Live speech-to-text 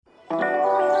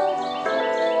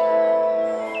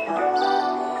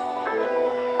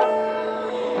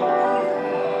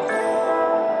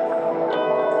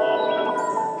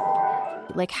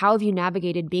Like, how have you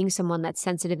navigated being someone that's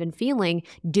sensitive and feeling,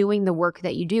 doing the work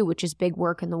that you do, which is big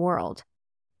work in the world?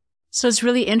 So it's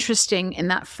really interesting in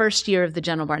that first year of the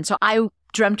Gentle Barn. So I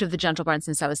dreamt of the Gentle Barn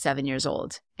since I was 7 years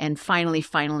old and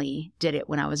finally did it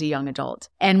when I was a young adult.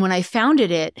 And when I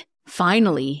founded it,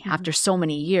 finally, after so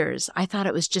many years, I thought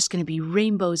it was just going to be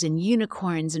rainbows and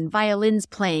unicorns and violins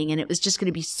playing, and it was just going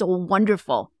to be so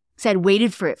wonderful because I'd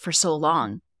waited for it for so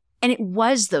long. And it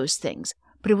was those things,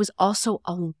 but it was also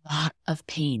a lot of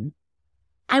pain.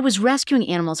 I was rescuing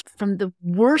animals from the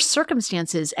worst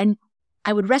circumstances, and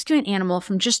I would rescue an animal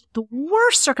from just the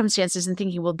worst circumstances and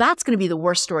thinking, well, that's going to be the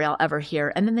worst story I'll ever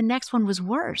hear. And then the next one was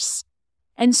worse.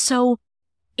 And so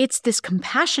it's this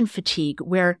compassion fatigue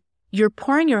where you're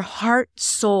pouring your heart,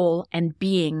 soul, and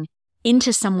being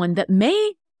into someone that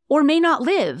may or may not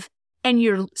live. And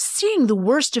you're seeing the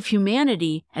worst of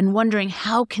humanity and wondering,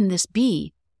 how can this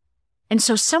be? And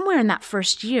so somewhere in that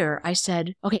first year, I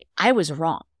said, okay, I was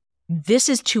wrong. This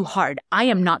is too hard. I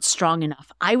am not strong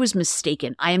enough. I was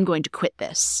mistaken. I am going to quit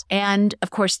this. And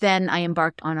of course, then I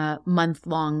embarked on a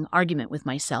month-long argument with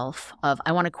myself of,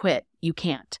 I want to quit. You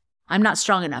can't. I'm not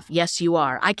strong enough. Yes, you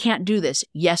are. I can't do this.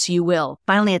 Yes, you will.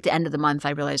 Finally, at the end of the month,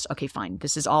 I realized, okay, fine.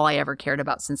 This is all I ever cared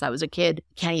about since I was a kid.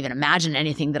 Can't even imagine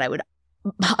anything that I would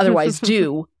otherwise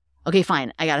do. Okay,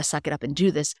 fine. I got to suck it up and do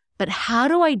this. But how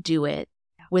do I do it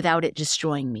without it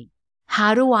destroying me?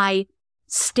 How do I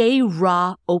stay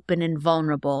raw, open, and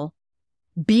vulnerable,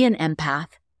 be an empath,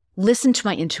 listen to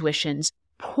my intuitions,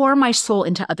 pour my soul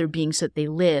into other beings so that they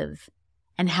live,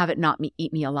 and have it not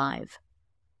eat me alive?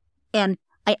 And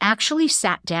I actually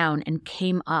sat down and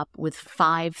came up with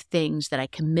 5 things that I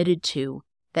committed to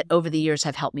that over the years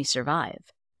have helped me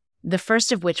survive. The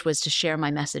first of which was to share my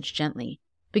message gently.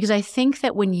 Because I think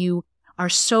that when you are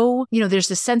so, there's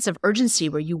this sense of urgency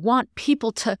where you want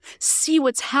people to see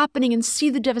what's happening and see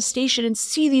the devastation and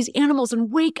see these animals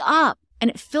and wake up. And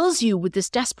it fills you with this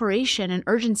desperation and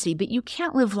urgency, but you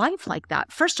can't live life like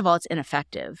that. First of all, it's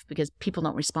ineffective because people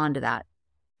don't respond to that.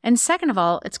 And second of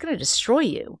all, it's going to destroy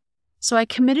you. So I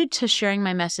committed to sharing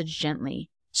my message gently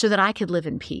so that I could live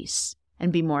in peace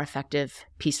and be more effective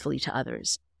peacefully to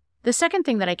others. The second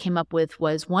thing that I came up with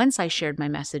was, once I shared my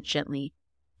message gently,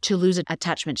 to lose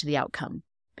attachment to the outcome.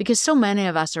 Because so many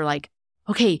of us are like,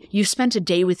 okay, you spent a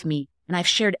day with me and I've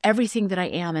shared everything that I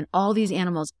am and all these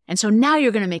animals. And so now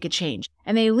you're going to make a change.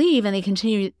 And they leave and they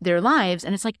continue their lives.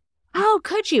 And it's like, how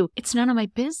could you? It's none of my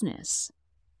business.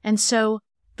 And so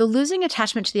the losing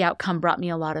attachment to the outcome brought me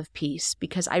a lot of peace,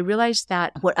 because I realized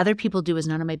that what other people do is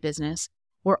none of my business.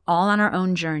 We're all on our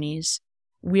own journeys.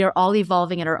 We are all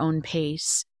evolving at our own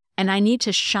pace. And I need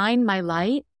to shine my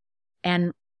light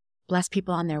and bless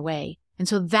people on their way. And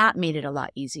so that made it a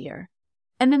lot easier.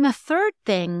 And then the third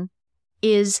thing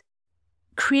is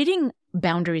creating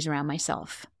boundaries around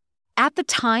myself. At the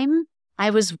time, I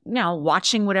was,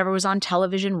 watching whatever was on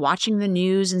television, watching the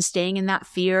news and staying in that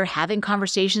fear, having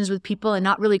conversations with people and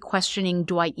not really questioning,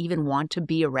 do I even want to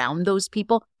be around those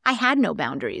people? I had no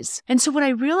boundaries. And so what I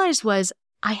realized was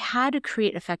I had to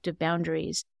create effective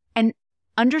boundaries and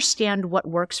understand what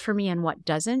works for me and what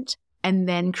doesn't, and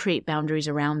then create boundaries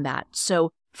around that.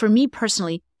 So for me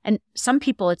personally, and some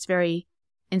people it's very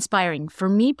inspiring. For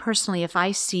me personally, if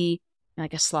I see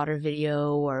like a slaughter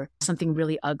video or something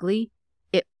really ugly,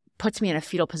 it puts me in a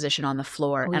fetal position on the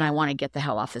floor and I want to get the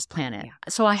hell off this planet. Yeah.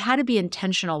 So I had to be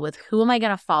intentional with, who am I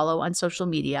going to follow on social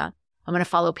media? I'm going to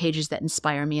follow pages that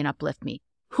inspire me and uplift me.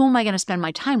 Who am I going to spend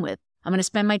my time with? I'm going to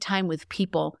spend my time with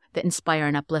people that inspire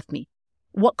and uplift me.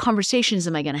 What conversations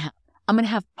am I going to have? I'm going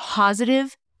to have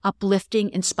positive, uplifting,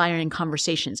 inspiring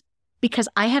conversations, because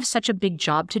I have such a big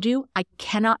job to do. I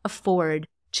cannot afford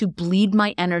to bleed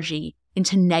my energy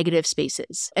into negative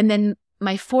spaces. And then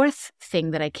my fourth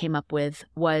thing that I came up with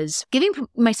was giving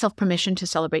myself permission to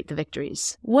celebrate the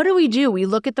victories. What do? We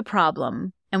look at the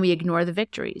problem and we ignore the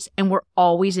victories, and we're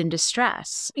always in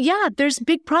distress. Yeah, there's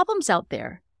big problems out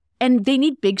there and they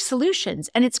need big solutions,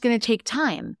 and it's going to take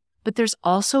time, but there's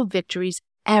also victories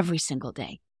every single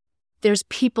day. There's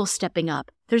people stepping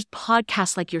up. There's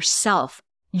podcasts like yourself,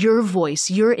 your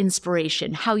voice, your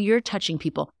inspiration, how you're touching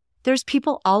people. There's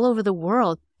people all over the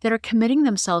world that are committing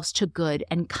themselves to good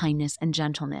and kindness and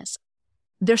gentleness.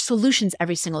 There's solutions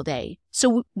every single day.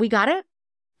 So we got to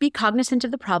be cognizant of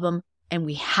the problem, and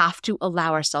we have to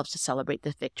allow ourselves to celebrate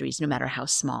the victories, no matter how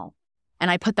small. And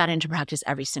I put that into practice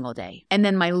every single day. And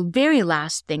then my very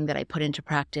last thing that I put into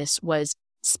practice was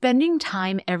spending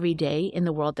time every day in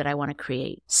the world that I want to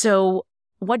create. So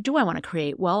what do I want to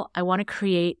create? Well, I want to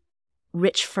create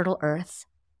rich, fertile earth.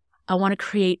 I want to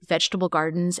create vegetable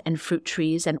gardens and fruit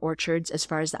trees and orchards as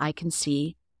far as the eye can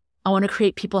see. I want to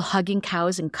create people hugging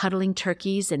cows and cuddling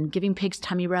turkeys and giving pigs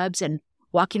tummy rubs and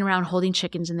walking around holding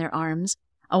chickens in their arms.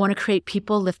 I want to create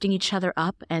people lifting each other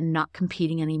up and not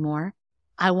competing anymore.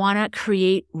 I want to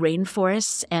create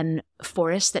rainforests and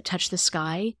forests that touch the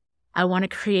sky. I want to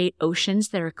create oceans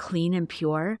that are clean and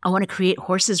pure. I want to create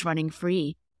horses running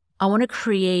free. I want to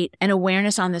create an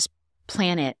awareness on this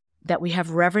planet that we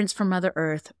have reverence for Mother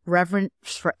Earth, reverence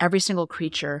for every single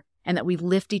creature, and that we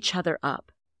lift each other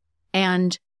up.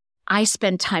 And I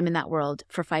spend time in that world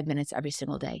for 5 minutes every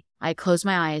single day. I close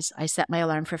my eyes, I set my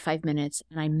alarm for 5 minutes,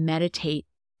 and I meditate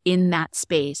in that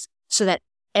space so that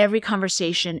every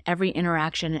conversation, every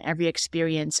interaction, and every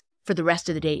experience for the rest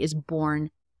of the day is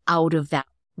born out of that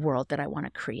world that I want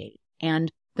to create.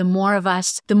 And the more of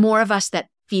us that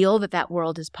feel that that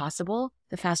world is possible,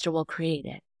 the faster we'll create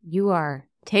it. You are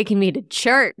taking me to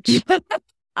church.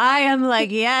 I am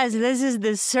like, yes, this is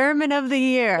the sermon of the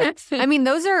year. I mean,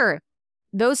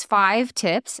 those 5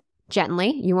 tips.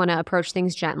 Gently. You want to approach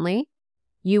things gently.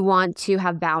 You want to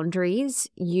have boundaries.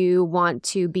 You want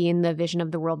to be in the vision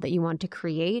of the world that you want to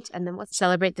create. And then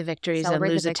celebrate the victories and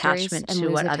lose attachment to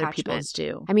what other people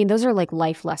do. I mean, those are like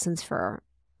life lessons for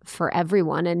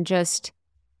everyone. And just,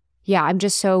 yeah, I'm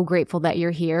just so grateful that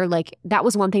you're here. Like, that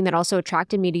was one thing that also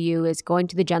attracted me to you, is going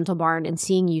to the Gentle Barn and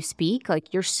seeing you speak.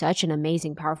 Like, you're such an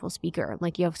amazing, powerful speaker.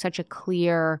 Like, you have such a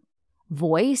clear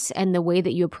voice, and the way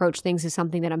that you approach things is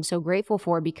something that I'm so grateful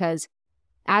for, because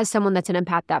as someone that's an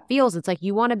empath that feels, it's like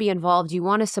you want to be involved, you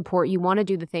want to support, you want to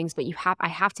do the things, but I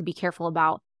have to be careful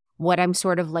about what I'm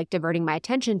sort of like diverting my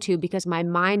attention to, because my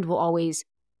mind will always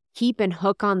keep and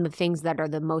hook on the things that are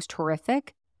the most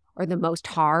horrific or the most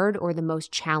hard or the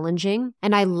most challenging.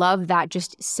 And I love that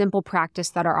just simple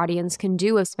practice that our audience can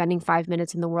do of spending 5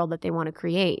 minutes in the world that they want to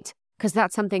create. Because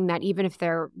that's something that even if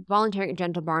they're volunteering at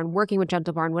Gentle Barn, working with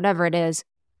Gentle Barn, whatever it is,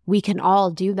 we can all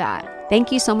do that.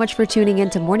 Thank you so much for tuning in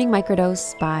to Morning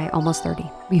Microdose by Almost 30.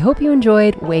 We hope you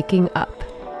enjoyed waking up.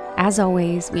 As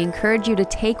always, we encourage you to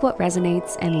take what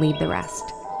resonates and leave the rest.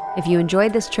 If you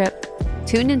enjoyed this trip,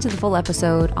 tune into the full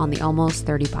episode on the Almost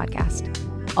 30 podcast.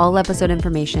 All episode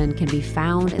information can be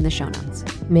found in the show notes.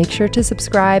 Make sure to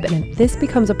subscribe, and if this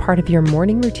becomes a part of your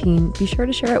morning routine, be sure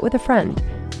to share it with a friend.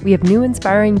 We have new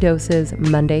inspiring doses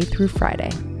Monday through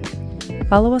Friday.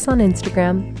 Follow us on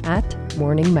Instagram at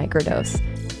Morning Microdose,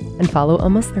 and follow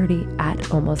Almost 30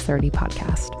 at Almost 30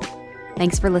 Podcast.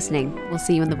 Thanks for listening. We'll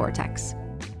see you in the vortex.